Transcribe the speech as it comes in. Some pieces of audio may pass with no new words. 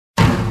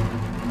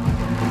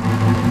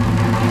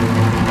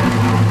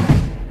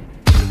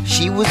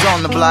was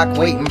on the block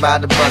waiting by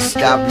the bus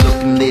stop,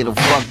 looking a little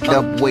fucked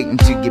up, waiting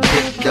to get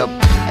picked up.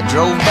 I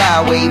drove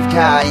by, waved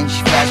high, and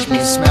she flashed me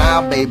a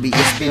smile. Baby,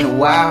 it's been a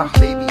while.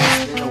 Baby,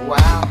 it's been a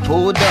while. I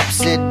pulled up,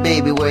 said,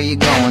 baby, where you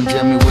going?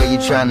 Tell me where you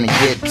trying to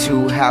get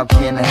to. How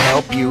can I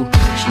help you?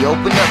 She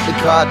opened up the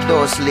car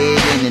door, slid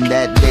in, and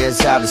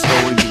there's how the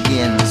story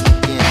begins.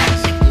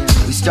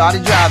 We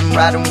started driving,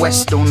 riding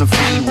west on the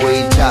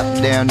freeway, top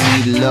down,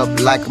 needle up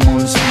like I'm on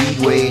the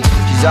speedway.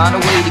 She's on her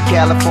way to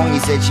California,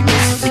 said she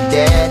misses her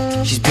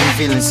dad. She's been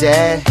feeling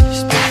sad.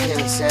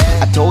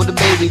 I told her,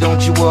 baby,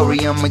 don't you worry,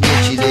 I'ma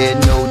get you there.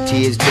 No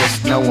tears,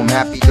 just know I'm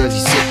happy cause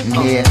you're sitting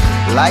here.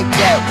 Like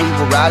that, we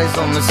were riders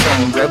on the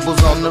sun,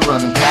 rebels on the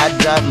run, Clyde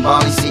driving,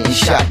 Barney sitting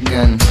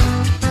shotgun.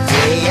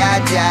 Day I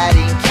died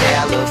in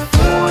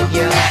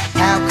California,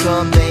 how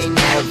come they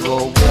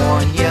never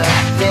warn ya?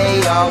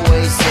 They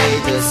always say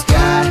the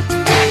sky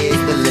is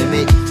the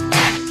limit.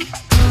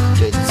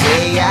 The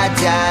day I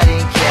died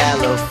in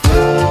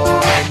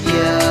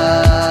California,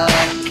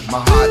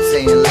 my heart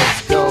saying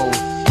let's go,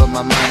 but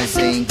my mind is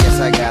saying guess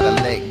I gotta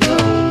let go.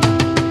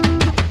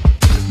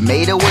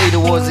 Made her way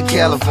towards the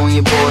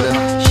California border.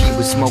 She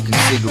was smoking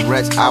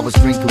cigarettes, I was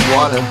drinking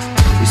water.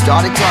 We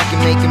started talking,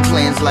 making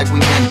plans like we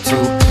meant to.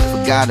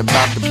 Forgot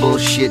about the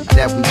bullshit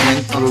that we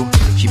went through.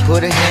 She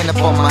put her hand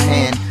up on my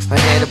hand, her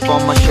head up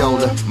on my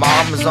shoulder. My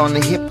arm was on the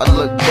hip, I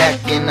looked back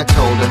and I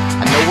told her,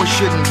 I know I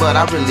shouldn't, but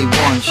I really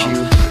want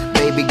you.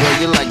 Baby girl,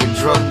 you're like a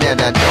drug that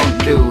I don't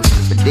do.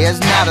 But there's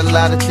not a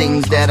lot of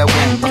things that I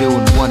won't do,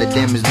 and one of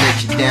them is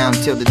let you down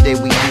till the day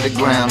we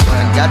underground.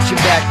 I got your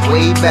back,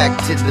 way back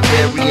to the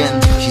very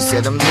end. She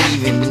said I'm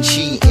leaving, then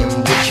she in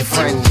with your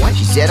friend.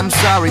 She said I'm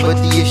sorry, but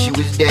the issue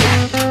is dead.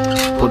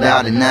 Pulled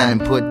out a 9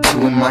 and put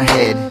 2 in my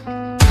head.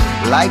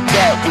 Like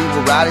that, we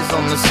were riders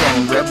on the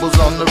sun, rebels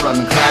on the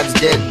run. Clyde's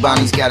dead,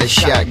 Bonnie's got a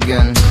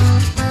shotgun.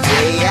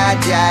 Day I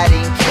died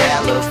in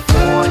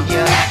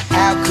California,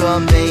 how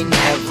come they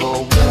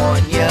never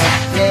warn ya?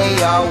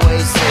 They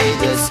always say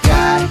the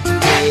sky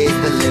is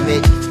the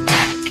limit.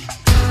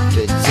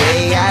 The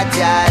day I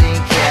died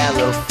in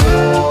California,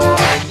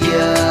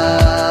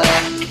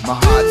 my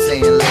heart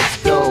saying let's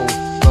go,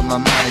 but my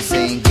mind is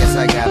saying guess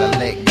I gotta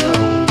let go.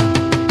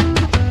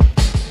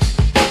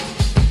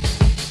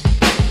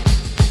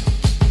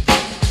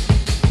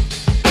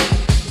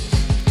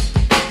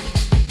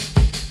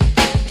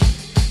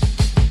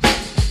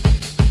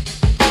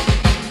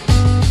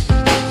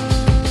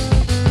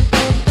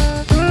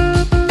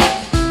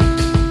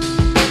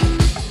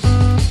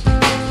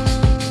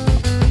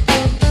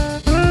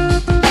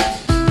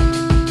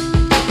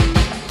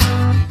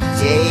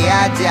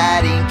 I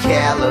died in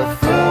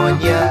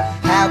California,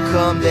 how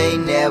come they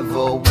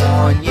never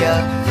warn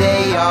ya?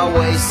 They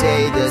always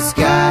say the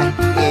sky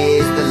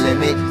is the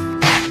limit.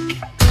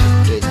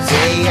 The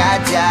day I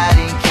died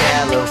in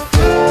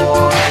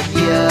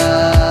California,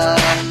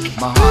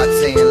 my heart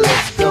saying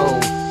let's go,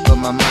 but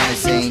my mind is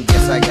saying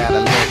guess I gotta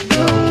let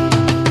go.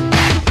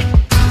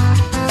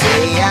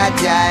 Day I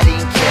died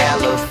in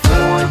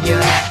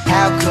California,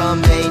 how come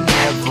they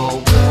never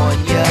warn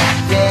ya?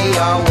 They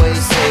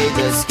always say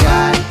the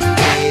sky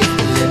is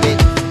the limit.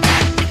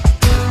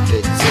 The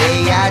day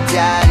I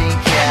died